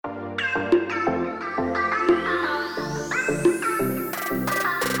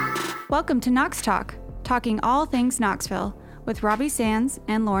Welcome to Knox Talk, talking all things Knoxville, with Robbie Sands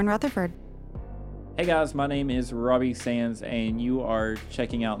and Lauren Rutherford. Hey guys, my name is Robbie Sands, and you are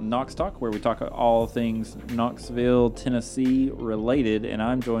checking out Knox Talk, where we talk all things Knoxville, Tennessee related, and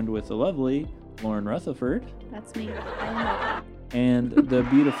I'm joined with the lovely Lauren Rutherford. That's me. I am Lauren. And the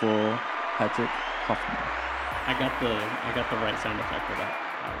beautiful Patrick Hoffman. I got the right sound effect for that one.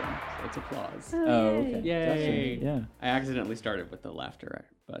 So it's applause. Oh, okay. Yay! Gotcha. Yeah. I accidentally started with the laughter,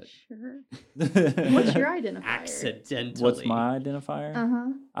 but Sure. What's your identifier? accidentally. What's my identifier?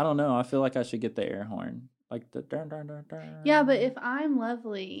 Uh-huh. I don't know. I feel like I should get the air horn. Like the dun dun dun dun. Yeah, but if I'm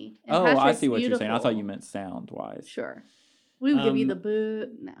lovely and Oh, I Patrick's see what you're saying. I thought you beautiful- meant sound-wise. Sure. We would give you the Um, boo.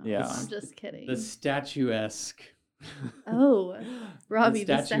 No, yeah. I'm just kidding. the statuesque. Oh, Robbie,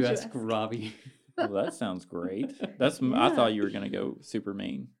 the the statuesque statuesque. Robbie. Well, that sounds great. I Yeah. thought you were going to go super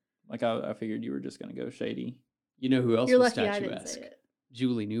mean. Like, I figured you were just going to go shady. You know who else You're was lucky I didn't statuesque? say it.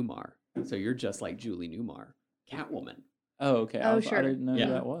 Julie Newmar. So you're just like Julie Newmar. Catwoman. Oh, okay. Oh, I sure. didn't know Yeah.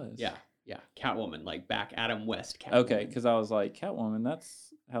 who that was. Yeah. Catwoman. Like back Adam West Catwoman. Okay, because I was like, Catwoman,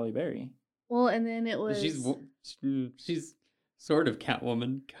 that's Halle Berry. Well, and then it was. She's sort of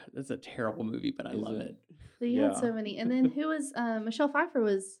Catwoman. God, that's a terrible movie, but I Is love it? it. So you had Yeah. so many. And then who was Michelle Pfeiffer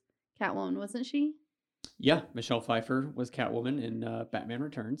was Catwoman, wasn't she? Yeah, Michelle Pfeiffer was Catwoman in Batman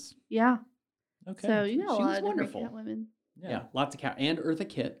Returns. Yeah. Okay. So you got a She lot was of wonderful. different Catwomen. Yeah, lots of cat and Eartha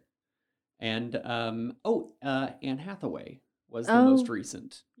Kitt, and Anne Hathaway was the most Oh,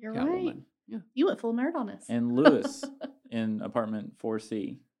 recent you're Catwoman. right. Yeah, You went full nerd on us. And Lewis in apartment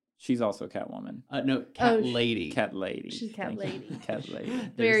 4C. She's also Catwoman. no, Cat Oh, Lady. Cat Lady. She's Cat Thank you. Lady. Cat Lady.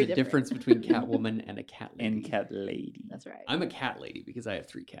 There's Very a different. difference between Catwoman and a cat lady. And Cat Lady. That's right. I'm a cat lady because I have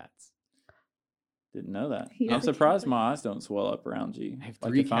 3 cats. Didn't know that. He I'm has a cat surprised lady. my eyes don't swell up around you. I have Like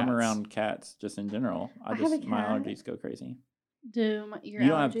 3 if I'm cats. around cats, just in general, I have a my cat. allergies go crazy. Your You don't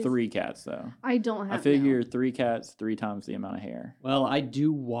have allergies? 3 cats though. I don't have. I figure 3 cats, 3 times the amount of hair. Well, I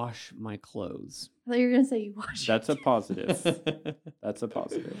do wash my clothes. I thought you were gonna say you wash. That's a your positive. That's a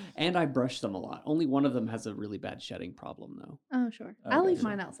positive. And I brush them a lot. Only one of them has a really bad shedding problem, though. Oh, sure. Oh, I leave gotcha.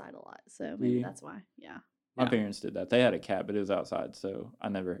 mine outside a lot, so maybe you? that's why. Yeah. My Yeah. parents did that. They had a cat, but it was outside, so I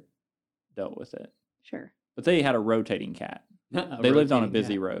never dealt with it. Sure. But they had a rotating cat. A They lived on a rotating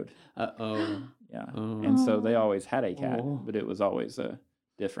busy cat. road. Uh-oh. Yeah. Oh. And so they Aw. always had a cat, Oh. but it was always a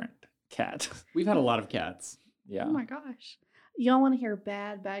different cat. We've had a lot of cats. Yeah. Oh my gosh. Y'all want to hear a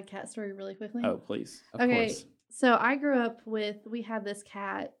bad cat story really quickly? Oh, please. Of Okay. course. So I grew up we had this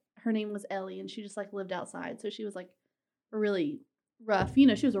cat. Her name was Ellie, and she just like lived outside. So she was like really rough. You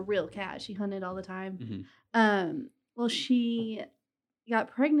know, she was a real cat. She hunted all the time. Mhm. Well, she got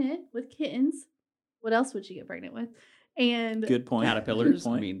pregnant with kittens. What else would she get pregnant with? And Good point. Caterpillars. Good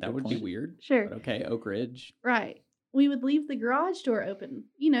point. I mean, that Good would point. be weird. Sure. But okay, Oak Ridge. Right. We would leave the garage door open,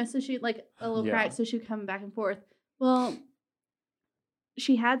 you know, so she like a little Yeah. crack, so she'd come back and forth. Well,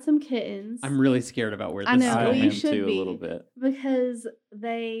 she had some kittens. I'm really scared about where this I is know, I well, going. you am should too be. a little bit. because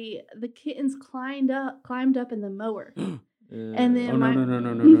the kittens climbed up in the mower. And then Oh, my, no, no,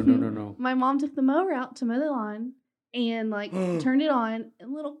 no, no, no, no, no, no. my mom took the mower out to mow the lawn and like turned it on,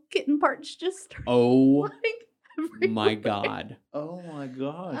 and little kitten parts just started Oh flying my everywhere. God. Oh my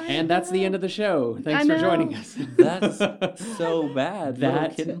gosh. I And that's the end of the show. Thanks I for joining know. us. That's so bad. Little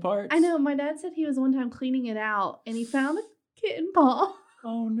That- kitten parts. I know. My dad said he was one time cleaning it out and he found a kitten paw.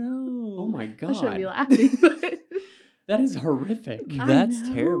 Oh no. Oh my I shouldn't be God. laughing, but That is horrific. I That's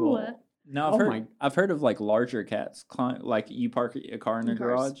know. terrible. Now Oh my- I've heard of like larger cats climb, like you park a car in a In cars.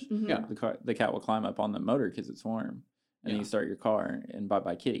 garage, Mhm. Yeah. the cat will climb up on the motor because it's warm, and Yeah. you start your car and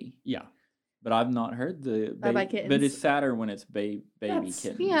bye kitty. Yeah. But I've not heard the Bye-bye baby. But kittens. it's sadder when it's baby That's-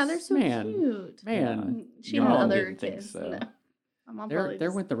 kittens. Yeah, they're so Man. cute. Man. She Your had mom other didn't think kids. so. No. My mom There probably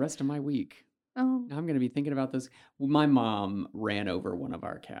just, went the rest of my week. oh, Now I'm going to be thinking about this. My mom ran over one of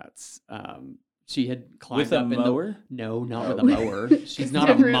our cats. She had climbed With a up mower? in the No, not with a Oh. mower. She's not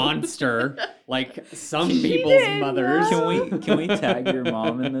a Different. monster like some She people's didn't mothers. know. Can we tag your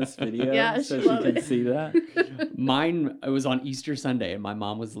mom in this video Yeah, so she'd she love can it. see that? Mine, it was on Easter Sunday, and my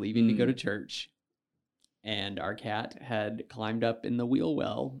mom was leaving to go Mm. to church. And our cat had climbed up in the wheel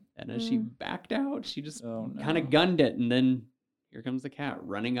well. And as she backed out, she just Oh kind no. of gunned it. And then here comes the cat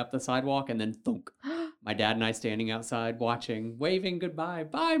running up the sidewalk. And then thunk. My dad and I standing outside watching, waving goodbye.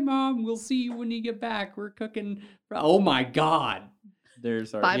 Bye, Mom. We'll see you when you get back. We're cooking. Oh, my God.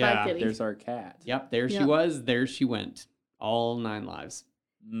 There's our Bye-bye, Yeah, kitty. there's our cat. Yep, there she Yep. was. There she went. All 9 lives.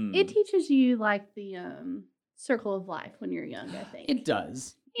 Mm. It teaches you like the circle of life when you're young, I think. It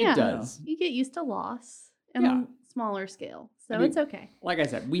does. Yeah. It does. You get used to loss and Yeah. on smaller scale. So I mean, it's okay. Like I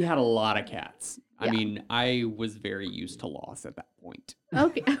said, we had a lot of cats. I Yeah. mean, I was very used to loss at that point.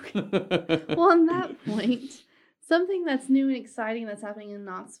 Okay. Well, on that point, something that's new and exciting that's happening in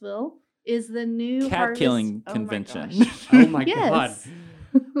Knoxville is the new Cat harvest. killing Oh my convention. gosh. Oh my god. Yes.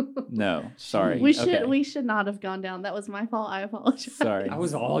 No, sorry. We should Okay. we should not have gone down. That was my fault. I apologize. Sorry. That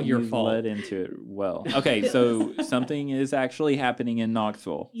was all your You fault. led into it well. Okay, so something is actually happening in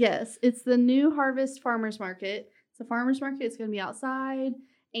Knoxville. Yes, it's the new Harvest Farmers Market. It's a farmers market. It's going to be outside,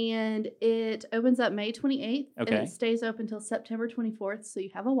 and it opens up May 28th. Okay. And it stays open until September 24th, so you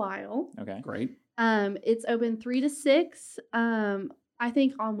have a while. Okay. Great. It's open 3 to 6. I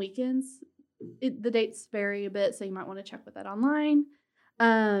think on weekends. The dates vary a bit, so you might want to check with that online.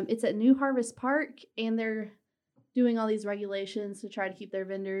 It's at New Harvest Park, and they're doing all these regulations to try to keep their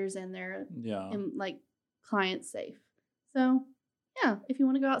vendors and their Yeah. clients safe. So, yeah, if you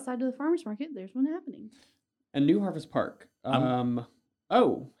want to go outside to the farmers market, there's one happening. And New Harvest Park.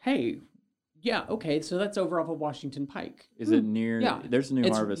 Oh, hey. Yeah, okay, so that's over off of Washington Pike. Is it near? Yeah, There's a New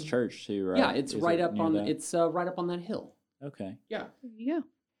it's- Harvest Church too, right? Yeah, it's Is right it up near on that? right up on that hill. Okay. Yeah. There you go.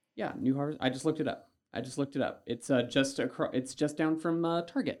 Yeah, New Harvest. I just looked it up. It's it's just down from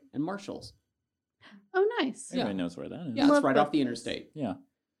Target and Marshalls. Oh, nice. Yeah. Everybody knows where that is. Yeah, it's Love right that off the place. interstate. Yeah.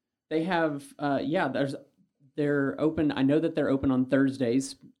 They have they're open. I know that they're open on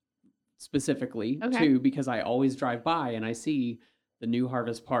Thursdays specifically Okay. too, because I always drive by and I see the New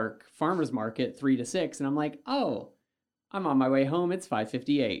Harvest Park Farmers Market 3 to 6, and I'm like, oh, I'm on my way home. It's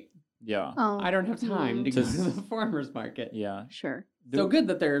 5:58. Yeah. Oh, I don't have time to go to Just- the farmers market. Yeah. Sure. So good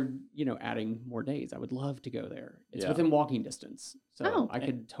that they're, adding more days. I would love to go there. It's Yeah. within walking distance. So Oh. I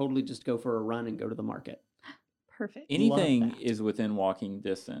could totally just go for a run and go to the market. Perfect. Anything that. is within walking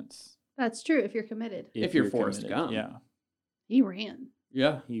distance That's true if you're committed. If you're Forrest committed. Gump. Yeah. He ran.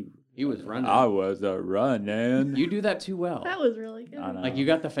 Yeah. He was running. I was a running. You do that too well. That was really good. I know. Like you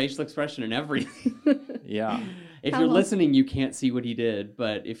got the facial expression and everything. Yeah. If How you're long- listening, you can't see what he did,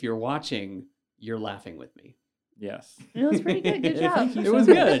 but if you're watching, you're laughing with me. Yes. It was pretty good. Good job. Thank you It was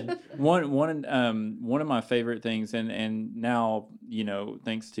so good. much. One of my favorite things, and now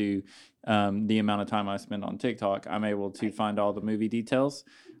thanks to the amount of time I spend on TikTok, I'm able to find all the movie details.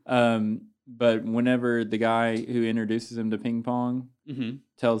 But whenever the guy who introduces him to ping pong Mm-hmm.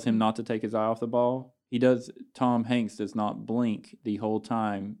 tells him not to take his eye off the ball, Tom Hanks does not blink the whole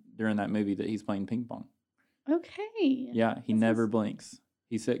time during that movie that he's playing ping pong. Okay. Yeah, he This never is- blinks.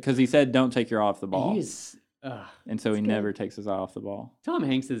 He said don't take your eye off the ball, and so he That's good. never takes his eye off the ball. Tom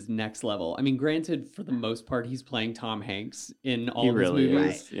Hanks is next level. I mean, granted, for the most part, he's playing Tom Hanks in all He of his really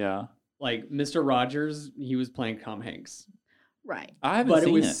movies. is. Yeah, Like Mr. Rogers, he was playing Tom Hanks. Right. I haven't But it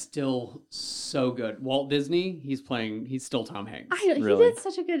seen was it. still so good. Walt Disney, he's still Tom Hanks. He Really? did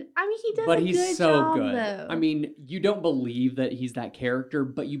such a good. I mean, he does But a he's good so job, good. though. I mean, you don't believe that he's that character,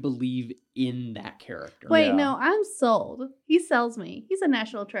 but you believe in that character. Wait, Yeah. no, I'm sold. He sells me. He's a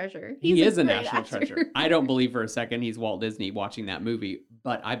national treasure. He's He is a great national actor. treasure. I don't believe for a second he's Walt Disney watching that movie,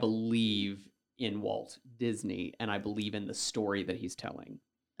 but I believe in Walt Disney and I believe in the story that he's telling.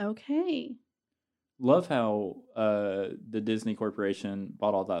 Okay. Love how the Disney Corporation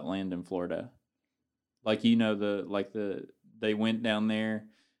bought all that land in Florida. Like they went down there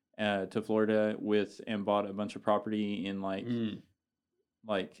to Florida and bought a bunch of property in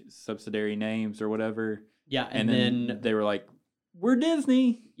like subsidiary names or whatever. Yeah, And then they were like, "We're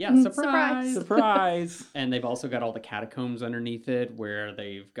Disney, yeah, Mm, surprise. surprise!" And they've also got all the catacombs underneath it where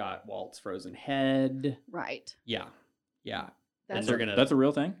they've got Walt's frozen head. Right. Yeah. Yeah. That's they're gonna That's a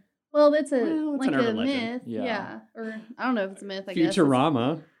real thing. well, it's Well, it's like an a urban legend. myth. Yeah. Yeah. Or I don't know if it's a myth. I guess.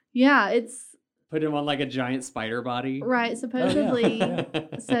 Futurama. Yeah, it's Put him on like a giant spider body. right. Supposedly,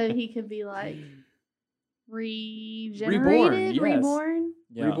 Yeah. so he could be like regenerated, yes. reborn,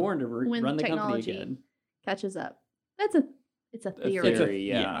 Yeah. Reborn to when run the company technology again. catches up. It's a theory. theory. Theory,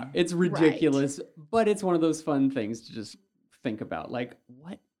 yeah. It's ridiculous, but it's one of those fun things to just think about. Like,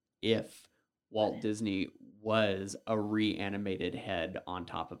 what if Walt Disney was a reanimated head on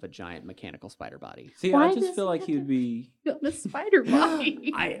top of a giant mechanical spider body? See, Why I just does feel he like have he would to- be. The spider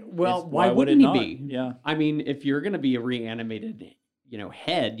body. Why would wouldn't it he not? be? Yeah. I mean, if you're gonna be a reanimated,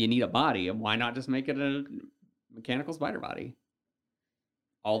 head, you need a body, and why not just make it a mechanical spider body?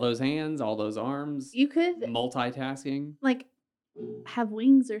 All those hands, all those arms, You could multitasking. like have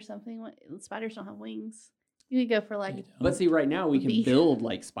wings or something. Spiders don't have wings. You could go for like But see, right now we can Bee. build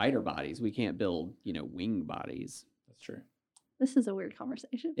like spider bodies. We can't build, wing bodies. That's true. this is a weird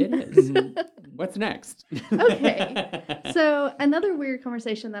conversation. It is. What's next? Okay. So another weird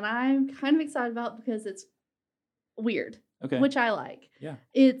conversation that I'm kind of excited about because it's weird, Okay. which I like. Yeah.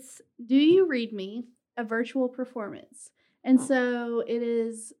 It's Do You Read Me? A virtual performance. And so it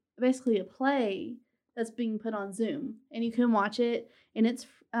is basically a play that's being put on Zoom, and you can watch it. And it's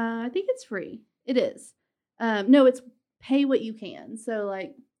I think it's free. It is. No, it's pay what you can. So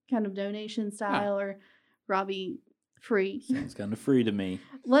like kind of donation style or Robbie free. Sounds kind of free to me.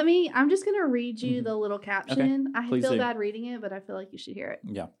 I'm just gonna read you the little caption. I Please feel do. bad reading it, but I feel like you should hear it.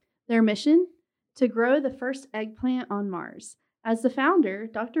 Yeah. Their mission: to grow the first eggplant on Mars. As the founder,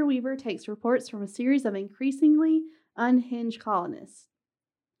 Dr. Weaver takes reports from a series of increasingly unhinged colonists.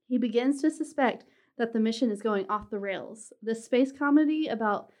 He begins to suspect that the mission is going off the rails. This space comedy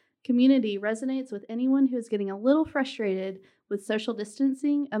about community resonates with anyone who is getting a little frustrated with social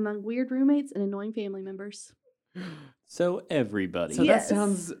distancing among weird roommates and annoying family members. So everybody. So Yes. that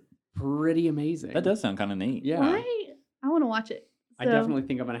sounds pretty amazing. That does sound kind of neat. Yeah. Right? I want to watch it. I definitely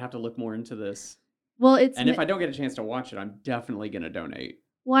think I'm going to have to look more into this. Well, it's And if I don't get a chance to watch it, I'm definitely going to donate.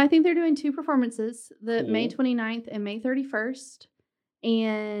 Well, I think they're doing 2 performances, the May Cool. 29th and May 31st.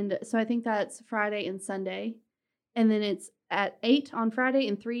 And so I think that's Friday and Sunday. And then it's at 8 on Friday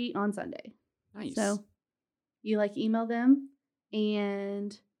and 3 on Sunday. Nice. So you like email them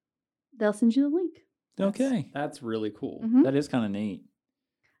and they'll send you the link. Okay. That's really cool. Mhm. That is kind of neat.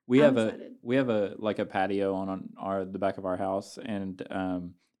 We I'm have excited. a like a patio on the back of our house, and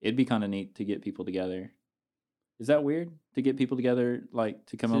it'd be kind of neat to get people together. Is that weird to get people together, like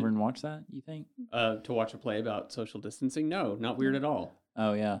to come To- over and watch that? You think? To watch a play about social distancing? No, not weird at all.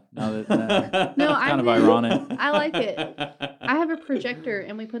 Oh yeah. No, that No, it's I kind of really- ironic. I like it. I have a projector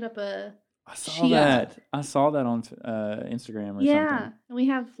and we put up a I saw sheet. that. I saw that on Instagram or yeah, something. and we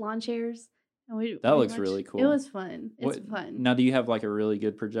have lawn chairs. And That we looks watch- really It cool. was fun. It's What- fun. Now, do you have like a really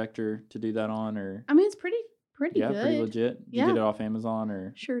good projector to do that on, or I mean, it's pretty yeah, good. pretty legit? Did you Yeah. get it off Amazon,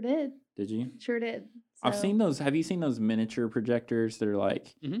 or Sure did. did you? Sure did. I've So- seen those. Have you seen those miniature projectors that are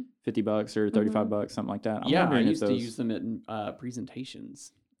like Mhm. $50 or $35, something like that? I'm Yeah, I wondering if used to those- use them in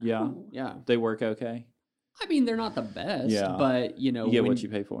presentations. Yeah, Oh. Yeah. they work okay. I mean, they're not the best, Yeah. but you know, You get when- what you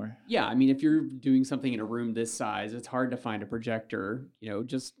pay for. Yeah, I mean, if you're doing something in a room this size, it's hard to find a projector. You know,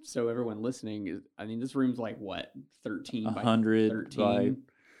 just so everyone listening is, I mean, this room's like what, 13 by 100 by 13?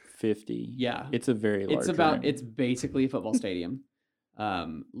 50. Yeah, It's a very large. it's about room. it's basically a football stadium,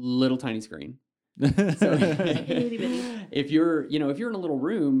 little tiny screen. So Itty bitty. if you're in a little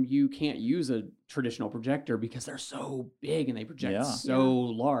room, you can't use a traditional projector because they're so big and they project Yeah. so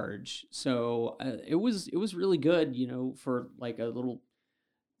large. So it was really good, you know, for like a little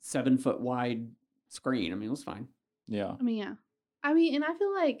 7-foot wide screen. I mean, it was fine. yeah, I mean, yeah. I mean, and I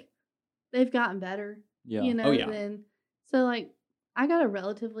feel like they've gotten better. yeah. You know, Oh, yeah. than so like I got a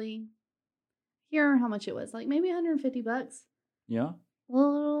relatively here how much it was, like maybe $150. Yeah.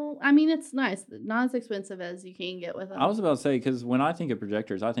 Well, I mean, it's nice, not as expensive as you can get with them. I was about to say, because when I think of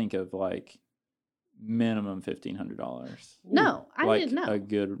projectors, I think of like minimum $1,500. No, I like didn't know. a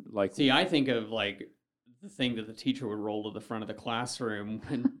good like. See, I think of like the thing that the teacher would roll to the front of the classroom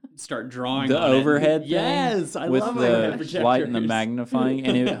and start drawing The on it. overhead thing Yes, I with love overhead the light and the projectors. magnifying,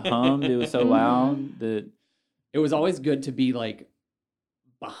 and it hummed. It was so Mhm. loud that It was always good to be like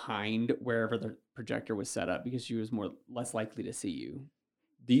behind wherever the projector was set up because she was less likely to see you.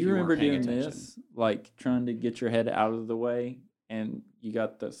 Do you you weren't remember paying doing attention. this? Like trying to get your head out of the way and you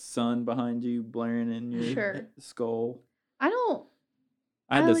got the sun behind you blaring in your Sure. skull? I don't.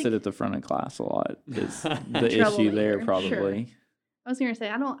 I had I to like- sit at the front of class a lot. Is the issue Troublemaker, there sure. probably? I was gonna say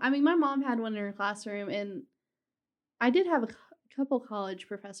I don't. I mean, my mom had one in her classroom, and I did have a couple college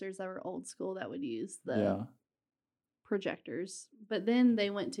professors that were old school that would use the Yeah, projectors, but then they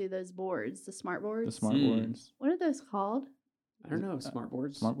went to those boards, the smart boards. the smart Mm. boards. What are those called? I don't know, smart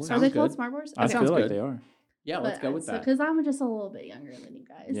boards. Smart boards? Are Sounds they good. called smart boards? I Okay. feel Sounds like good. they are. Yeah, let's go with that. Because I'm just a little bit younger than you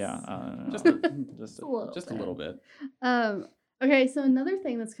guys. Yeah, I don't know. Just a, Just a little just a bit. little bit. Okay, so another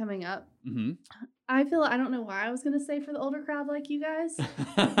thing that's coming up, Mm-hmm. I don't know why I was gonna say for the older crowd like you guys.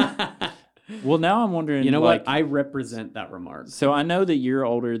 Well, now I'm wondering. You know like, what? I represent that remark. So I know that you're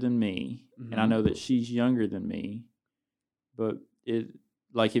older than me, and I Mhm. know that she's younger than me. But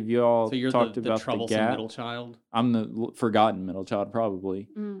like, if you all So you're talked the about the troublesome gap, middle child. I'm the forgotten middle child probably.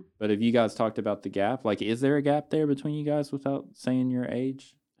 Mm. But if you guys talked about the gap, like, is there a gap there between you guys without saying your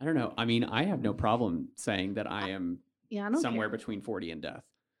age? I don't know. I mean, I have no problem saying that I am Yeah, I don't somewhere care. between 40 and death.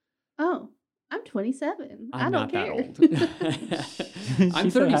 Oh, I'm 27. I I'm don't not care. that old. I'm She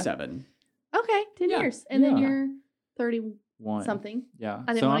said, 37. Okay, 10 Yeah. years, and then Yeah. you're 30 One. something. Yeah.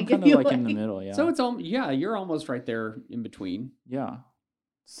 I didn't So wanna I'm give kind of you like in the away. middle. Yeah. So it's all, yeah, you're almost right there in between. yeah.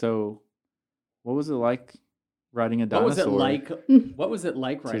 So what was it like riding a What was dinosaur? it like? What was it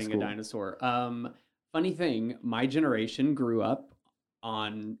like To riding a school. dinosaur? Funny thing, my generation grew up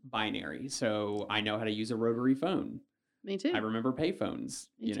on binary, so I know how to use a rotary phone. Me too. I remember payphones.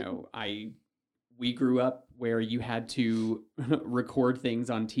 Me You too. know, we grew up where you had to record things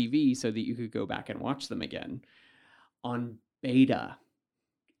on TV so that you could go back and watch them again. On Beta.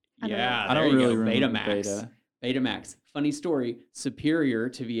 I don't know. Yeah, I there don't you really go. remember Betamax. Betamax. Funny story, superior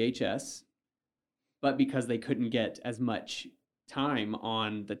to VHS, but because they couldn't get as much time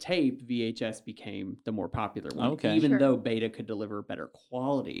on the tape, VHS became the more popular one. Okay. Even Sure. though Beta could deliver better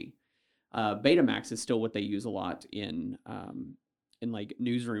quality. Betamax is still what they use a lot in like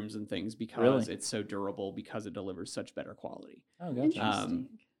newsrooms and things because Really? it's so durable because it delivers such better quality. Oh, gotcha. Interesting.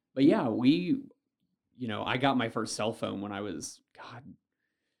 But yeah, I got my first cell phone when I was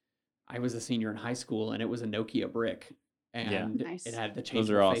a senior in high school, and it was a Nokia brick, and Nice. it had the Those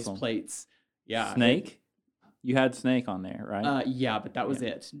changeable are face awesome. plates. Yeah, Snake? You had Snake on there, right? yeah, but that was Yeah.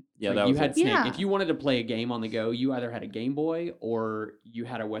 it. Yeah, Like, that you was had it. Snake. Yeah. If you wanted to play a game on the go, you either had a Game Boy or you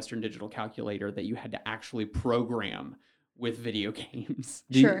had a Western Digital calculator that you had to actually program with video games.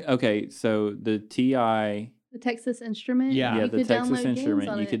 Sure. Okay, so the TI, The Texas Instrument. Yeah. yeah, you the could Texas download games Instrument,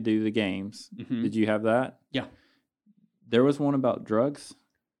 on you it. could do the games. Mhm. Did you have that? Yeah. There was one about drugs.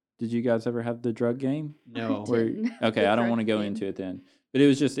 Did you guys ever have the drug game? No. Where- Didn't have Okay, the I don't drug want to go game. into it then. But it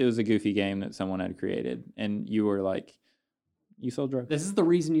was a goofy game that someone had created, and you were like, you sold drugs. This is the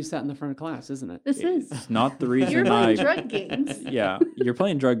reason you sat in the front of class, isn't it? This is. It's not the reason You're I. playing drug games. Yeah, you're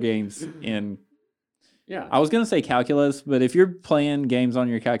playing drug games in. Yeah. I was gonna say calculus, but if you're playing games on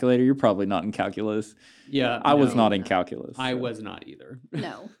your calculator, you're probably not in calculus. Yeah. I was no, not in calculus. I so. was not either.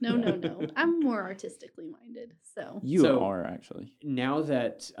 No. I'm more artistically minded. So You So- are actually. Now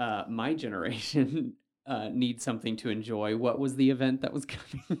that my generation needs something to enjoy, what was the event that was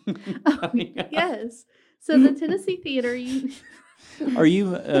coming up? yes. So the Tennessee Theater. Are you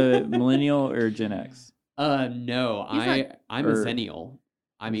millennial or Gen X? No, He's not- I'm or- a Zennial.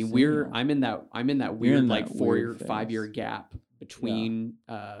 I a mean, Zennial. I'm in that You're weird in like that 4-year, weird 5-year phase. gap between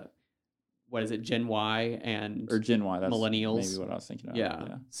what is it, Gen Y and Or Gen Y? That's Millennials. maybe what I was thinking of.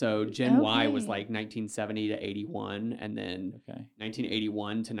 yeah. So Gen Y was Okay. like 1970 to 81, and then Okay.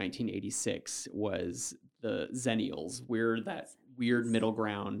 1981 to 1986 was the Zennials. We're that weird middle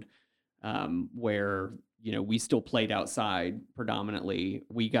ground where we still played outside predominantly.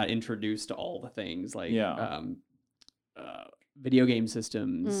 We got introduced to all the things like Yeah. video game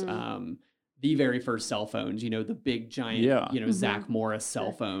systems, Mm. the very first cell phones. The big giant, Yeah. Mhm. Zach Morris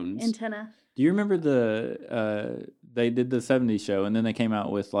cell The phones. Antenna. Do you remember they did the 70s show and then they came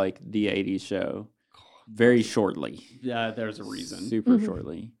out with like the 80s show very shortly. Yeah, there's a reason. Super Mhm.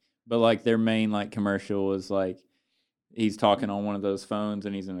 shortly. But like their main like commercial was like he's talking on one of those phones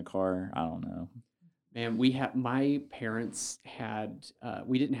and he's in a car. I don't know. Man, my parents had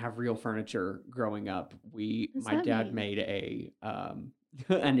we didn't have real furniture growing up. What's My that dad mean? made a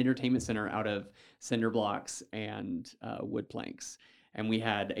an entertainment center out of cinder blocks and wood planks, and we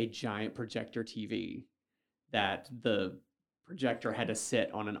had a giant projector TV that the projector had to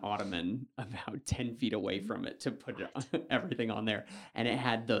sit on an ottoman about 10 feet away from it to put everything on there, and it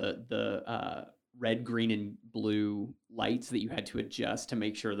had the red, green, and blue lights that you had to adjust to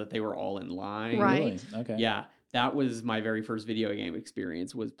make sure that they were all in line. Right. Really? Okay. Yeah, that was my very first video game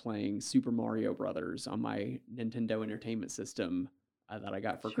experience, was playing Super Mario Brothers on my Nintendo Entertainment System that I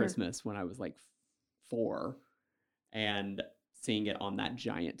got for Sure. Christmas when I was like 4, and seeing it on that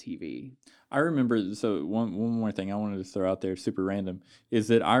giant TV. I remember. So one more thing I wanted to throw out there, super random, is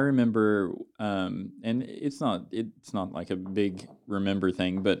that I remember, and it's not like a big remember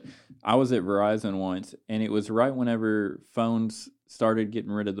thing, but I was at Verizon once, and it was right whenever phones started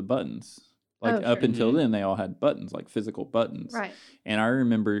getting rid of the buttons. Like Oh, up sure. until Mhm. then, they all had buttons, like physical buttons. Right. And I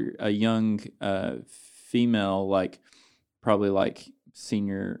remember a young female, like probably like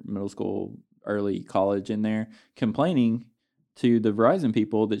senior middle school, early college in there, complaining to the Verizon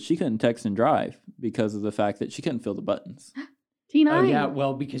people that she couldn't text and drive because of the fact that she couldn't feel the buttons. T9. Oh yeah,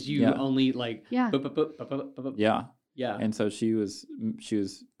 well, because you Yeah. only like Yeah. bup, bup, bup, bup, bup, bup, bup. Yeah. Yeah. And so she was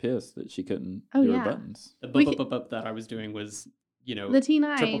pissed that she couldn't Oh, do yeah. her buttons. The We bup, c- bup, bup, bup that I was doing was, The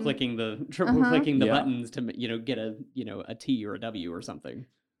T9. triple clicking the Yeah. buttons to get a T or a W or something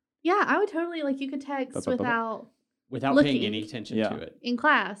Yeah, I would totally you could text Bup, bup, bup, bup. without without paying Looking. any attention Yeah. to it. in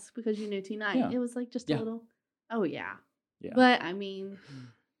class because you knew T9. Yeah. It was like just Yeah. a little. Oh yeah. Yeah. But I mean,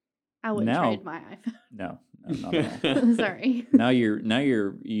 I wouldn't Now- trade my iPhone. No, not at all. Sorry. now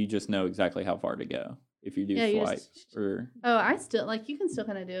you just know exactly how far to go if you do Yeah, you swipe just- or Oh, I still you can still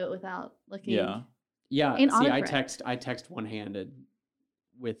kind of do it without looking. yeah. Yeah, And see, autocorrect. I text one-handed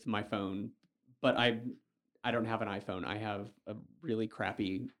with my phone, but I don't have an iPhone. I have a really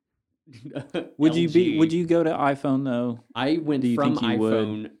crappy. Would LG. you go to iPhone though? I went Do you from think you would?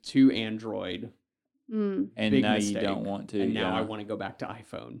 iPhone to Android and Big now mistake. you don't want to. And now yeah. I want to go back to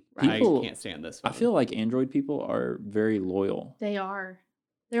iPhone. People- I can't stand this I phone. feel like Android people are very loyal. They are.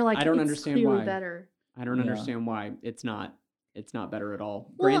 They're like, I don't it's understand clearly why. better. I don't Yeah. understand why it's not better at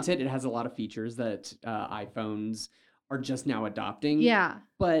all. Well- Granted, it has a lot of features that iPhones are just now adopting. Yeah.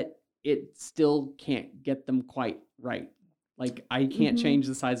 But it still can't get them quite right. Like I can't Mhm. change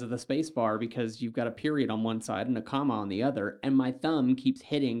the size of the space bar because you've got a period on one side and a comma on the other, and my thumb keeps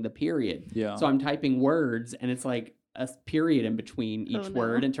hitting the period. Yeah. So I'm typing words and it's like a period in between each Oh, no.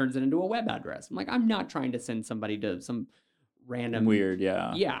 word and turns it into a web address. I'm like, I'm not trying to send somebody to some random Weird.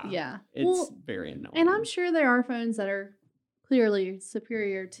 Yeah. Yeah. Yeah. It's Well, very annoying. and I'm sure there are phones that are clearly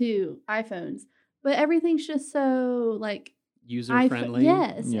superior to iPhones, but everything's just so like user friendly.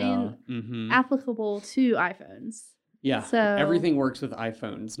 Yes, Yeah. and hmm applicable to iPhones. Yeah. So- everything works with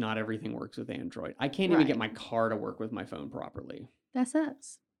iPhones. Not everything works with Android. I can't even get Right. my car to work with my phone properly. That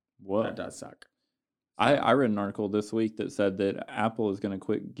sucks. Whoa. That does suck. I read an article this week that said that Apple is going to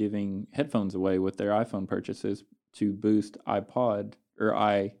quit giving headphones away with their iPhone purchases to boost iPod or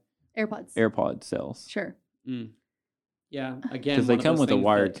AirPods. AirPod sales Sure. Yeah. Again, because they one of come those with a things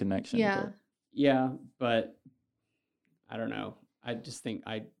wired that- connection. Yeah. but- Yeah, but I don't know. I just think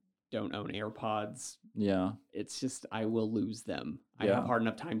I don't own AirPods. yeah. It's just I will lose them. I Yeah. have a hard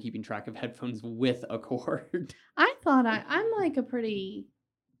enough time keeping track of headphones with a cord. I thought I'm like a pretty.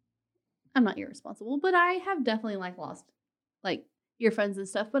 I'm not irresponsible, but I have definitely like lost like earphones and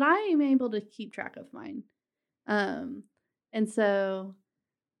stuff. But I am able to keep track of mine, and so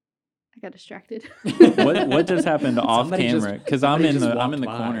I got distracted. What just happened off Somebody just- camera? Because I'm somebody in just the walked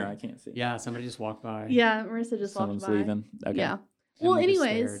corner. by. I can't see. Yeah, somebody just walked by. Yeah, Marissa just Someone's walked by. leaving. Okay. Yeah. Well, Emily just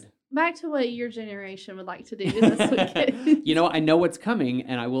anyways, stared. back to what your generation would like to do this weekend. You know, I know what's coming,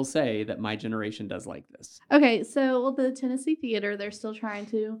 and I will say that my generation does like this. Okay, so well, the Tennessee Theater, they're still trying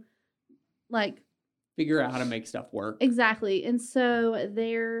to like Figure out how to make stuff work. exactly, and so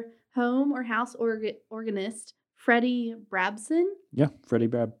their home or house organist Freddie Brabson, Yeah. Freddie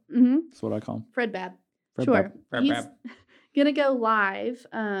Brab. That's what I call him. Fred Bab, Fred sure, Bab. Fred he's Bab. gonna go live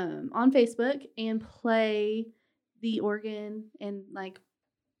on Facebook and play the organ and like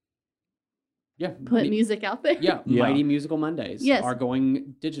Yeah. put music out there. Yeah, Yeah. Mighty Musical Mondays Yes. are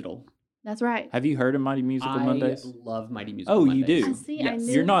going digital. That's right. Have you heard of Mighty Musical I Mondays? love Mighty Musical Oh, Mondays. you do? I see. I Yes.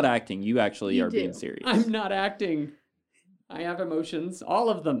 knew. You're not acting. You actually You are being do. serious. I'm not acting. I have emotions, all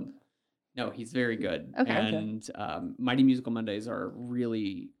of them. No, he's very good. Okay. And Mighty Musical Mondays are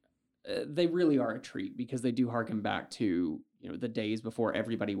really, they really are a treat because they do harken back to the days before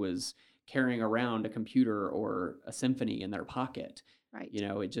everybody was carrying around a computer or a symphony in their pocket. Right.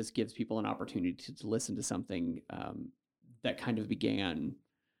 It just gives people an opportunity to listen to something that kind of began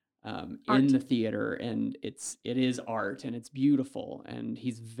in Art. the theater, and it is art, and it's beautiful, and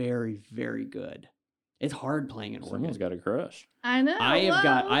he's very, very good. It's hard playing an organ. Someone's got a crush. I know. I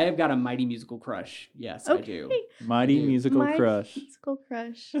whoa. have got a Mighty Musical crush. Yes, I do. Okay. Mighty do. Musical My Crush. musical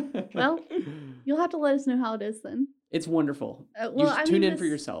crush. Well, You'll have to let us know how it is then. it's wonderful. Well, you I tune mean, in for this-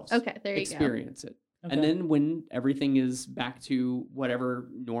 yourselves. Okay, there you Experience it. Okay. And then when everything is back to whatever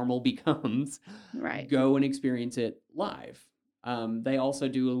normal becomes, go. Right. go and experience it live. They also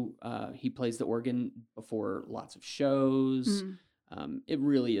do, he plays the organ before lots of shows. Mm. It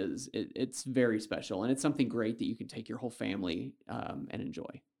really is. It's very special. And it's something great that you can take your whole family and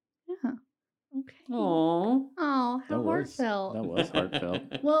enjoy. Yeah. Okay. Aww. Oh, how heartfelt. That was heartfelt.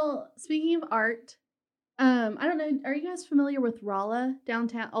 Well, speaking of art, I don't know. Are you guys familiar with Rolla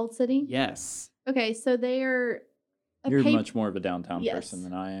downtown Old City? Yes. Okay, so they are. You're much more of a downtown Yes. person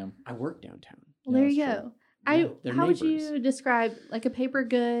than I am. I work downtown. Well, there Yeah, you that's go. Yeah, they're How would neighbors. you describe like a paper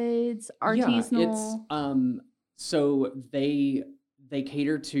goods artisanal? Yeah, it's so they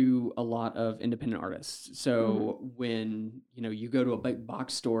cater to a lot of independent artists. So Mm-hmm. when you go to a big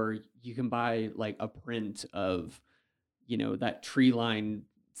box store, you can buy like a print of that tree line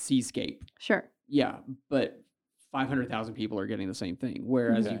seascape. Sure. Yeah, but 500,000 people are getting the same thing.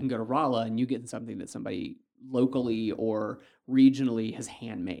 Whereas Okay. you can go to Rolla and you get something that somebody locally or regionally has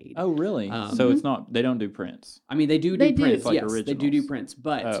handmade. Oh, really? Um, So it's not. They don't do prints. I mean, they do They do. prints. Like Yes, they do originals. prints,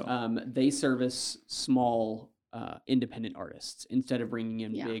 but Oh. they service small independent artists instead of bringing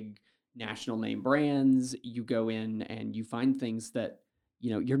in Yeah. big national name brands. You go in and you find things that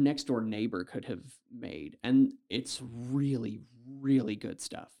your next door neighbor could have made, and it's really, really good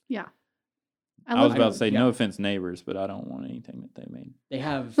stuff. Yeah. I was love about them. to say, Yeah. no offense, neighbors, but I don't want anything that they made. They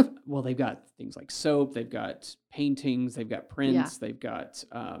have they've got things like soap, they've got paintings, they've got prints, they've got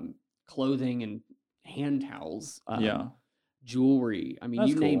clothing and hand towels. Yeah. jewelry. I mean,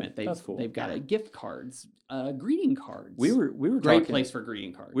 That's you name cool. it. They've That's cool. they've got Yeah. gift cards, greeting cards. We were great talking, place for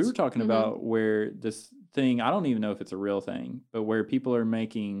greeting cards. We were talking Mhm. about where this thing, I don't even know if it's a real thing, but where people are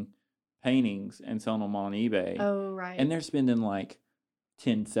making paintings and selling them on eBay, Oh, right. and they're spending like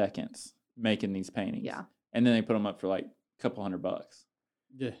 10 seconds making these paintings. Yeah. And then they put them up for like a couple $100.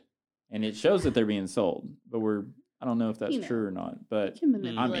 Yeah. And it shows that they're being sold, but I don't know if that's You know, true or not, but Can I'm I'm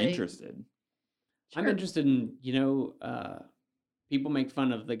manipulate. interested. I'm Sure. interested in, people make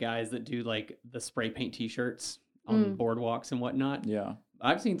fun of the guys that do like the spray paint T-shirts on boardwalks and whatnot. Yeah.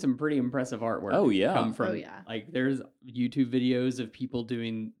 I've seen some pretty impressive artwork. Oh, yeah. come from Oh, yeah. like there's YouTube videos of people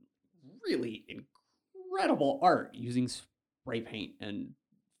doing really incredible art using spray paint and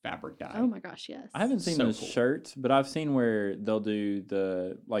fabric dye. Oh my gosh, yes. I haven't seen So those cool. shirts, but I've seen where they'll do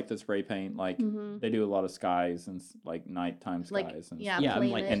the spray paint, like Mhm. they do a lot of skies and like nighttime Like, skies. And yeah, yeah, and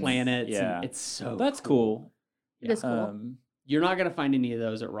like planets. planets. Yeah. And it's so That's cool. It is cool. You're not gonna find any of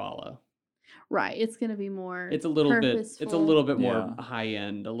those at Rollo. Right. It's going to be more It's a little bit. It's a purposeful. little bit more Yeah. high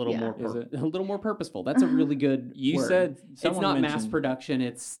end. A little Yeah. more. Is it? A little more purposeful. That's a really good. You word. said it's someone not mass mentioned- production.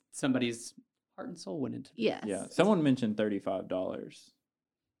 It's somebody's heart and soul went into it. Yes. Yeah, someone mentioned $35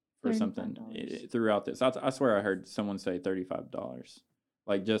 for something $35. throughout this. I swear I heard someone say $35.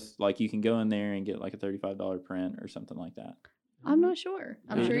 Like just like you can go in there and get like a $35 print or something like that. I'm not sure.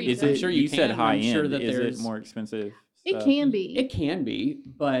 I'm sure you Is can. it? I'm sure you said can. high I'm sure end. that Is it there's- more expensive? It stuff? can be. It can be,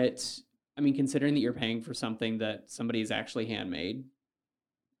 but I mean, considering that you're paying for something that somebody is actually handmade,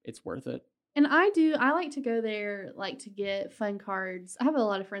 it's worth it. And I like to go there like to get fun cards. I have a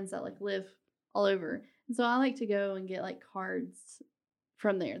lot of friends that like live all over. And so I like to go and get like cards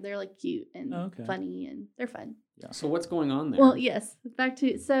from there. They're like cute and Oh, okay. funny and they're fun. So what's going on there? Well, yes, back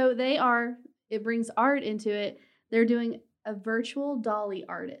to so it brings art into it. They're doing a virtual Dolly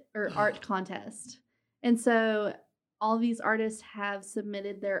art contest. And so all these artists have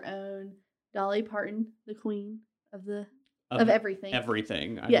submitted their own Dolly Parton, the queen of everything.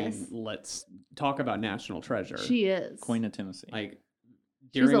 Everything. I Yes. mean, let's talk about national treasure. She is. Queen of Tennessee. Like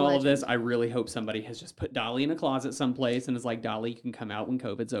She's during a all of this, legend. I really hope somebody has just put Dolly in a closet someplace and is like, Dolly, you can come out when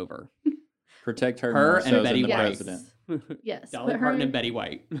COVID's over. Protect her, Her more and so than Betty the White. president. Yes. Dolly put her Parton in- and Betty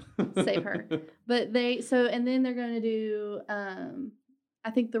White. Save her. But and then they're going to do,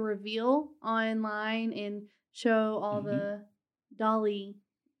 I think, the reveal online and show all Mhm. the Dolly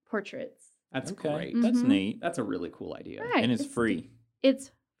portraits. That's Okay, great. that's Mhm. neat, That's a really cool idea. Right. and it's free.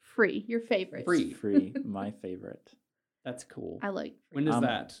 It's free. Your favorite. Free. Free, my favorite. That's cool. I like. When is Um,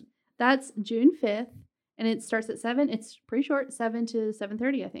 that? That's June 5th, and it starts at 7. It's pretty short, 7 to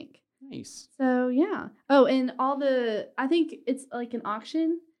 7:30, I think. Nice. So yeah. Oh, and I think it's like an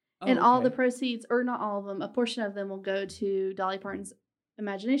auction, and Oh, all the okay. proceeds, or not all of them, a portion of them will go to Dolly Parton's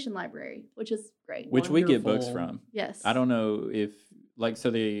Imagination Library, which is great. Which we get books Wonderful. from. Yes. I don't know if like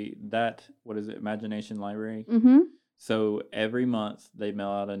so what is it, Imagination Library? Mm-hmm. So every month they mail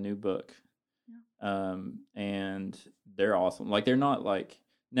out a new book. And they're awesome. Like they're not like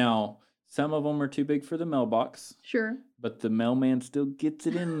now some of them are too big for the mailbox, Sure. but the mailman still gets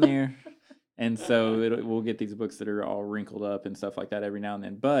it in there. And so we'll get these books that are all wrinkled up and stuff like that every now and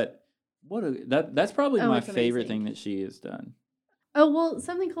then. But that's probably Oh, my it's favorite amazing. thing that she has done. Oh, well,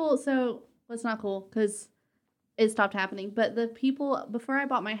 something cool. So, well, it's not cool because it stopped happening. But the people, before I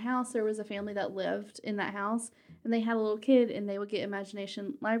bought my house, there was a family that lived in that house, and they had a little kid, and they would get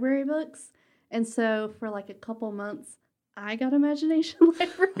Imagination Library books. And so, for like a couple months, I got Imagination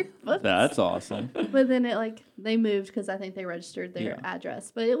Library books. That's awesome. But then they moved because I think they registered their Yeah.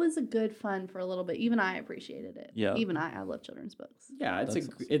 address. But it was a good fun for a little bit. Even I appreciated it. Yeah. Even I love children's books. Yeah, it's That's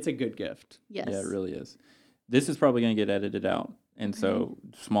awesome. it's a good gift. Yes. Yeah, it really is. This is probably going to get edited out. And so,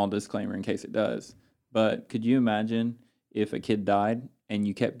 small disclaimer in case it does. But could you imagine if a kid died and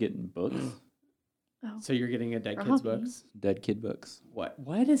you kept getting books? Oh. So you're getting a dead For kid's Halloween. books? Dead kid books.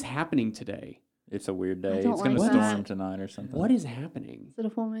 What is happening today? It's a weird I day. don't It's going to like storm that. tonight or something. What is happening? Is it a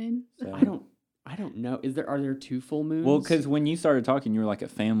full moon? So- I don't know. Are there 2 full moons? Well, because when you started talking, you were like, a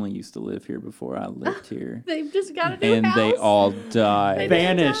family used to live here before I lived here. They've just got a new And house. they all They died. didn't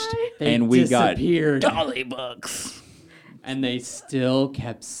vanished. die. They And we got disappeared. Dolly books. And they still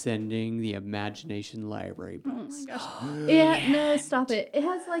kept sending the Imagination Library Oh books. my gosh. Yeah, no, stop it. It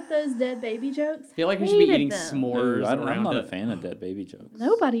has like those dead baby jokes. I feel like we should be Hated eating them. s'mores I'm around not a it. fan of dead baby jokes.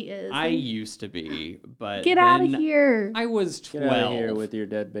 Nobody is. I used to be, but Get out of then here. I was 12. Get out of here with your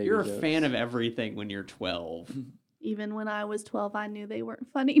dead baby You're jokes. a fan of everything when you're 12. Even when I was 12, I knew they weren't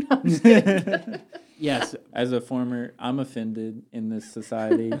funny. No, I'm just kidding. Yes. As a former, I'm offended in this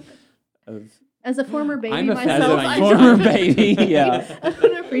society of As a former baby I'm offended myself, by I you. Former don't- baby, yeah. I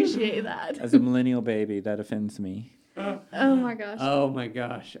would appreciate that. As a millennial baby, that offends me. Oh my gosh. Oh my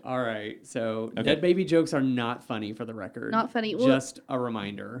gosh. All right. So Okay. dead baby jokes are not funny for the record. Not funny. Well, Just a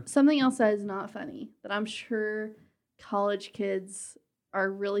reminder. something else that is not funny that I'm sure college kids are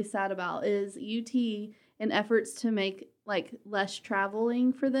really sad about is UT in efforts to make like less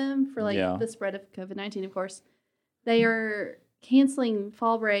traveling for them for like Yeah. the spread of COVID-19, of course. They are canceling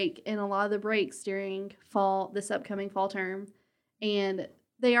fall break and a lot of the breaks during this upcoming fall term. And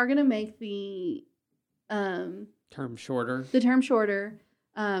they are going to make the Term shorter. term shorter.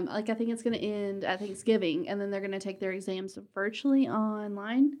 Like I think it's going to end at Thanksgiving, and then they're going to take their exams virtually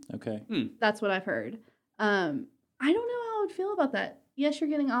online. Okay. That's what I've heard. I don't know how I would feel about that. Yes, you're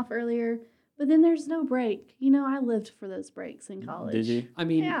getting off earlier, but then there's no break. You know, I lived for those breaks in college. Did you? I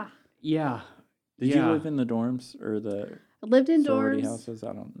mean, Yeah. yeah. Did Yeah. you live in the dorms or the I lived in sorority dorms. houses?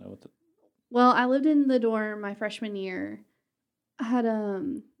 I don't know what the. Well, I lived in the dorm my freshman year. I had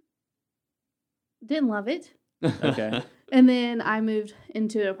didn't love it. Okay. And then I moved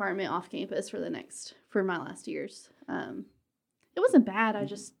into an apartment off campus for my last years. It wasn't bad. I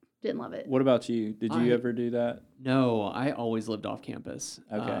just didn't love it. What about you? Did you I- ever do that? No, I always lived off campus.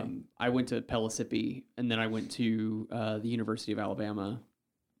 Okay. I went to Pellissippi, and then I went to the University of Alabama.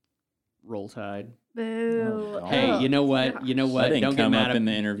 Roll Tide. Boo. Oh, Hey, Oh, you know what? gosh. You know That what? didn't Don't get come mad up in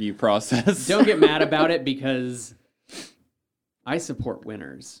the interview process. Don't get mad about it because I support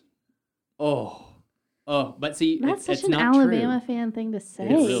winners. But see, That's it's such an not Alabama true. fan thing to say.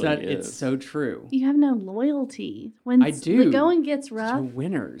 really It's is. so true. You have no loyalty. When I the do. going gets To rough,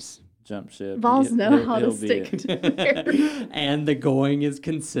 winners. Jump ship. Vols He- know he'll- how to he'll be stick it. together. And the going is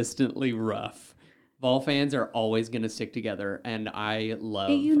consistently rough. Vol fans are always going to stick together, and I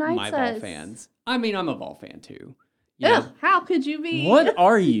love unites my Vol us. fans. I mean, I'm a Vol fan too. You know? Ugh, how could you be? What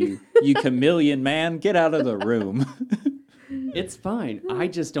are you, you chameleon man? Get out of the room. It's fine. I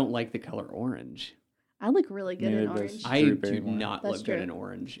just don't like the color orange. I look really good in Neither does orange. I Drew do Barrymore. not That's look good true. in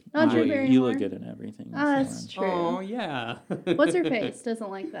orange. Oh, Drew I- Barrymore. You look good in everything. Oh, that's true. Oh, yeah. What's her face? Doesn't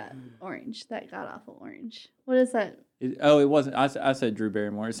like that orange. That god awful orange. What is that? It wasn't. I said Drew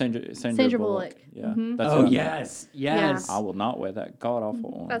Barrymore. It's Sandra Bullock. Yeah. Mhm. That's Oh, what I meant. yes. I will not wear that god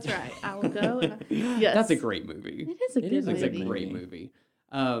awful orange. That's right. I will go. Yes. That's a great movie. It is a It good is a It's movie. a great movie.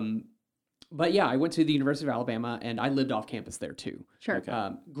 But yeah, I went to the University of Alabama, and I lived off campus there too. Sure.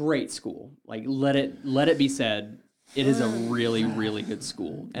 Okay. Great school. Like let it be said, it is a really really good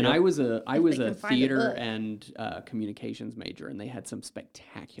school. And Yep. I was a they can find it, theater ugh. and communications major, and they had some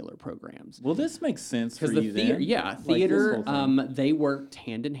spectacular programs. Well, this makes sense for Because the you theater, then. yeah, Like, this theater, whole thing. they worked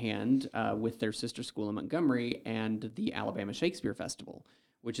hand in hand with their sister school in Montgomery and the Alabama Shakespeare Festival,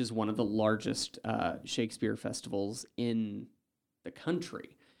 which is one of the largest Shakespeare festivals in the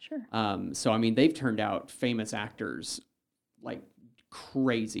country. Sure. So I mean, they've turned out famous actors like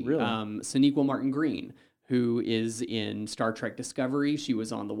crazy. Really? Sonequa Martin Green, who is in Star Trek Discovery. She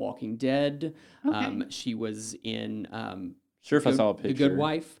was on The Walking Dead. Okay. She was in Sure, if I Good- saw a picture. The Good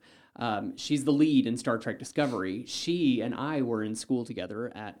Wife. She's the lead in Star Trek Discovery. She and I were in school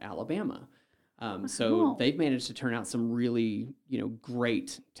together at Alabama. So Wow. they've managed to turn out some really,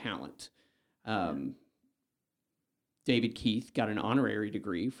 great talent. David Keith got an honorary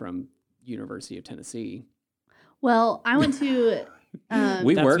degree from University of Tennessee. Well, I went to.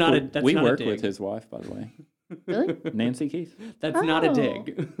 We That's work. not a- With, that's we not a work dig. with his wife, by the way, Really? Nancy Keith. That's not a Oh.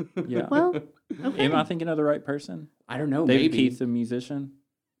 dig. Yeah. Well, okay. Am I thinking of the right person? I don't know. David maybe. Keith's a musician.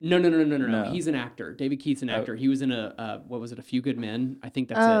 No. No. He's an actor. David Keith's an Oh. actor. He was in what was it? A Few Good Men. I think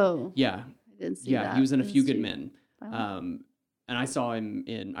that's it. Oh, Yeah. I didn't see Yeah. that. He was in A That's Few Good too Men. violent. And I saw him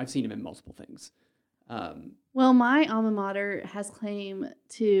I've seen him in multiple things. Well, my alma mater has claim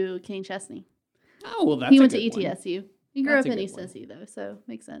to Kenny Chesney. Oh, well, that's He a went to good one. ETSU. He grew That's up a in good East one. Tennessee, though, so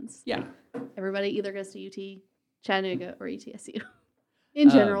makes sense. Yeah. Everybody either goes to UT, Chattanooga, or ETSU in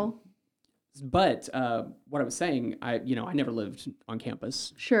general. But what I was saying, I never lived on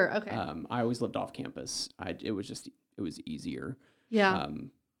campus. Sure. Okay. I always lived off campus. It was easier. yeah.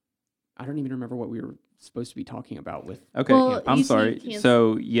 I don't even remember what we were supposed to be talking about with. Okay, Well, I'm you sorry. can't-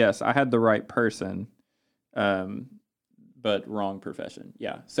 So yes, I had the right person, but wrong profession.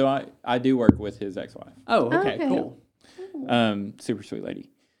 Yeah. So I do work with his ex-wife. Oh, okay, Okay. cool. Super sweet lady.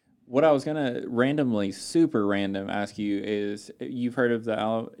 What I was gonna randomly, super random, ask you is, you've heard of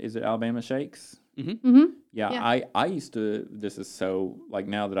is it Alabama Shakes? Mm-hmm. Yeah, Yeah. I used to. This is so like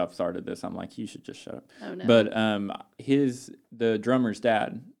now that I've started this, I'm like, you should just shut up. Oh no. But the drummer's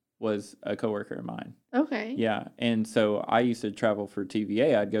dad was a coworker of mine. okay. Yeah, and so I used to travel for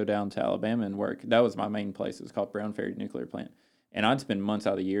TVA. I'd go down to Alabama and work. That was my main place. It was called Brown Ferry Nuclear Plant, And I'd spend months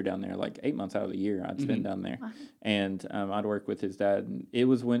out of the year down there, like 8 months out of the year I'd spend down there. Wow. And I'd work with his dad. And it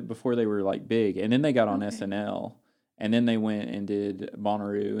was before they were like big. And then they got on Okay. SNL. And then they went and did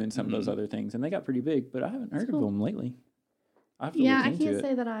Bonnaroo and some of those Mhm. other things. And they got pretty big, but I haven't heard cool. of them lately. I have to Yeah, look I into can't it.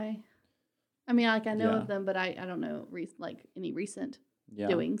 say that I mean, like I know Yeah. of them, but I don't know like any recent Yeah.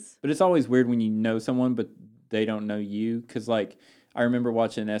 doings. But it's always weird when you know someone, but they don't know you. Because, like, I remember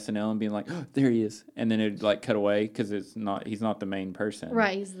watching SNL and being like, oh, there he is. And then it'd, like, cut away because he's not the main person.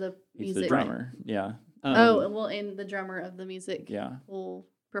 Right, he's the He's music. the drummer. Yeah. Oh, well, and the drummer of the music Yeah. full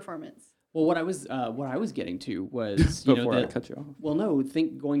performance. Well, what I was getting to was, you know, Before I that cut you off. well, no,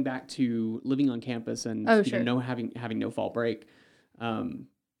 going back to living on campus and Oh, you sure. know, having no fall break.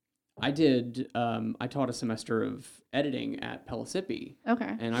 I taught a semester of editing at Pellissippi,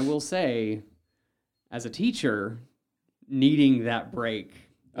 Okay. and I will say, as a teacher, needing that break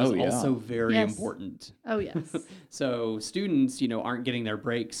is Oh, yeah. also very Yes. important. Oh yes. So students, you know, aren't getting their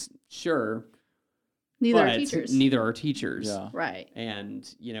breaks, sure, Neither are but teachers. neither are teachers. Yeah. Right.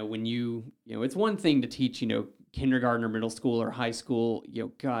 And, you know, when you know, it's one thing to teach, you know, kindergarten or middle school or high school, you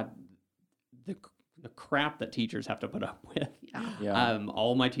know, God, the crap that teachers have to put up with. Yeah. Yeah.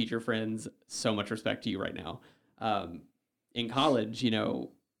 All my teacher friends, so much respect to you right now. In college, you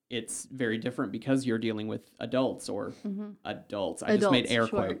know, it's very different because you're dealing with adults or Mhm. adults. I just made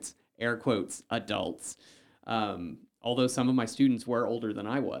Adults, air quotes, adults. Although some of my students were older than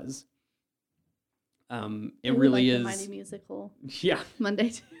I was. It We really like is. the Mighty Musical Yeah.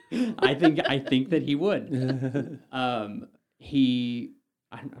 Monday. I think that he would.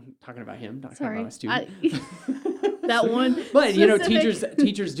 I'm talking about him, not talking Sorry. about my student. That one. But you know, specific.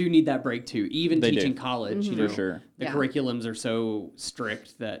 teachers do need that break too. Even They do. teaching college, you Mhm. know, For sure. the Yeah. curriculums are so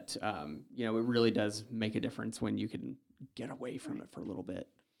strict that you know, it really does make a difference when you can get away from it for a little bit.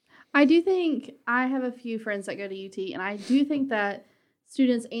 I do think I have a few friends that go to UT, and I do think that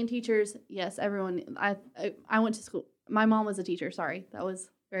students and teachers, yes, everyone. I went to school. My mom was a teacher. Sorry, that was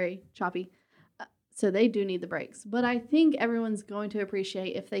very choppy. So they do need the breaks, but I think everyone's going to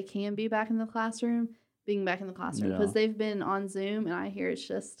appreciate if they can be back in the classroom, being back in the classroom, because Yeah. they've been on Zoom, and I hear it's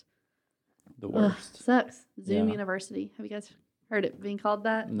just The ugh, worst. sucks. Zoom Yeah. University. Have you guys heard it being called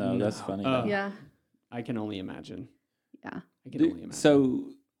that? No, that's No. funny. Oh. Yeah, I can only imagine. yeah. I can only imagine.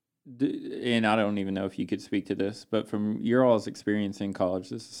 So, and I don't even know if you could speak to this, but from your all's experience in college,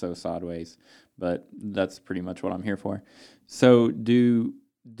 this is so sideways, but that's pretty much what I'm here for. So,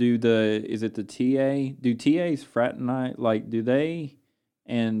 is it the TA? Do TAs fraternize? Like, do they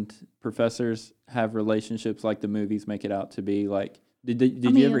and professors have relationships like the movies make it out to be? Like, did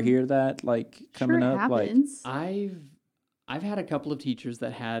you ever mean, hear that? Like coming Sure up, like happens. I've had a couple of teachers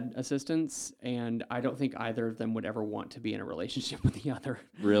that had assistants, and I don't think either of them would ever want to be in a relationship with the other.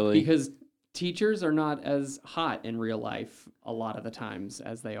 really? Because teachers are not as hot in real life a lot of the times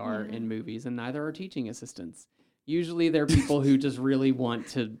as they are Yeah. in movies, and neither are teaching assistants. Usually they're people who just really want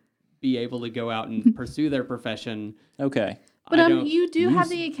to be able to go out and pursue their profession. Okay. But I don't- you do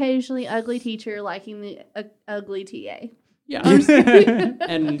have you the occasionally ugly teacher liking the ugly TA. Yeah. Yeah.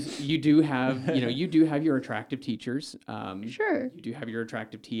 And you do have your attractive teachers. Sure. You do have your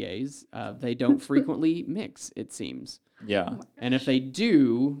attractive TAs. They don't frequently mix, it seems. Yeah. And if they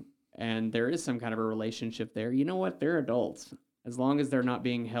do, and there is some kind of a relationship there, you know what? They're adults. As long as they're not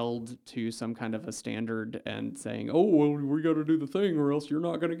being held to some kind of a standard and saying, "Oh, well, we got to do the thing, or else you're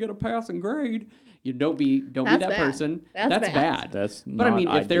not going to get a passing grade." You don't be That's that bad. person. That's bad. bad. That's But I not mean,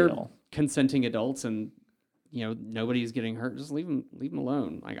 if they're ideal. consenting adults and you know nobody's getting hurt, just leave them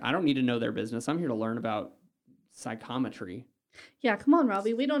alone. Like I don't need to know their business. I'm here to learn about psychometry. Yeah, come on,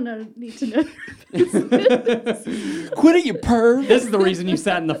 Robbie. We don't need to know. Quit it, you perv. This is the reason you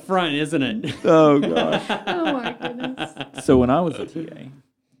sat in the front, isn't it? Oh gosh. Oh my goodness. So when I was a TA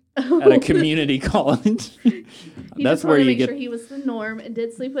at a community college, He that's just where wanted to you make get. sure he was the norm and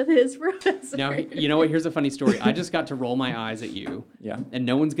did sleep with his professor. Now, you know what? Here's a funny story. I just got to roll my eyes at you, Yeah. and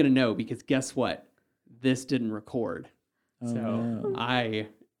no one's going to know because guess what? This didn't record. Oh, So no. I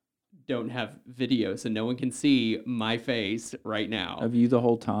don't have video, so no one can see my face right now Of you the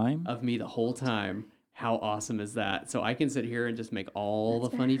whole time? of me the whole time. How awesome is that? So I can sit here and just make all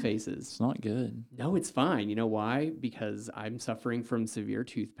That's the funny bad. faces. It's not good. No, it's fine. You know why? Because I'm suffering from severe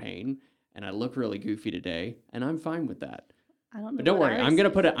tooth pain, and I look really goofy today, and I'm fine with that. I don't know. But don't what worry, our I'm gonna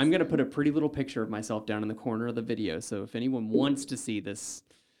put experience a pretty little picture of myself down in the corner of the video. So if anyone wants to see this,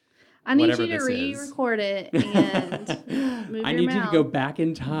 I need whatever you to this is. re-record it and move I your need you to go mouth. back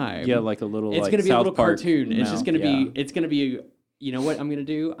in time. Yeah, like a little. it's like gonna be a South little Park cartoon. It's just mouth, gonna yeah. be. It's gonna be. You know what I'm gonna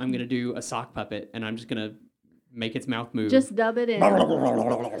do? I'm gonna do a sock puppet, and I'm just gonna make its mouth move. Just dub it in.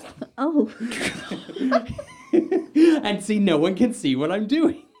 Oh. and see, no one can see what I'm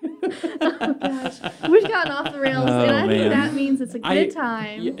doing. Oh gosh, we've gotten off the rails, Oh, and I think man. that means it's a good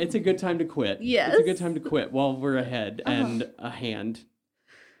time. Yeah, it's a good time to quit. Yes. It's a good time to quit while we're ahead and a hand.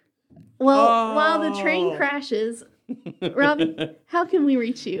 Well, while the Oh. train crashes, Robbie, how can we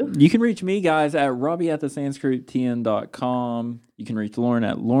reach you? You can reach me, guys, at robbie@thesandsgrouptn.com. You can reach Lauren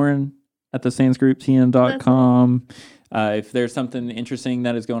at lauren@thesandsgrouptn.com. If there's something interesting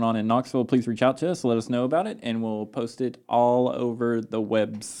that is going on in Knoxville, please reach out to us. Let us know about it, and we'll post it all over the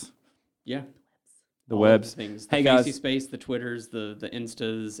webs. Yeah. The All of webs. things. Hey, The guys. Facey Space, the Twitters, the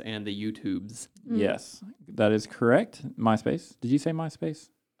Instas, and the YouTubes. Yes, that is correct. MySpace. Did you say MySpace?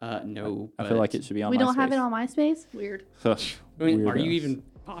 No. I feel like it should be on We MySpace. don't have it on MySpace? Weird. I mean, are you Weirdos. even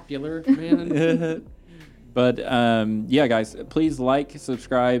popular, man? But yeah, guys, please like,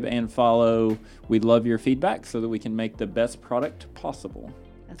 subscribe, and follow. We love your feedback so that we can make the best product possible.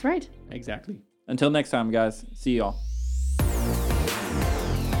 That's right. Exactly. Until next time, guys, see y'all.